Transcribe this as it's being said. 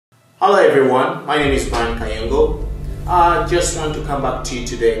Hello everyone, my name is Brian Kayengo. I just want to come back to you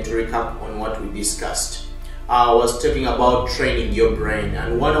today to recap on what we discussed. I was talking about training your brain,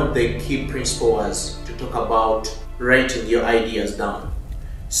 and one of the key principles was to talk about writing your ideas down.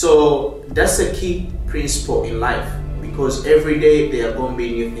 So that's a key principle in life, because every day there are going to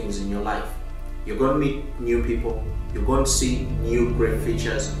be new things in your life. You're going to meet new people, you're going to see new great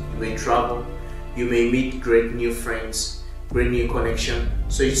features, you may travel, you may meet great new friends, great new connection.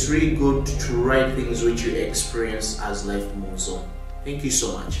 So it's really good to write things which you experience as life moves on. Thank you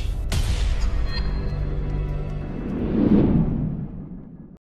so much.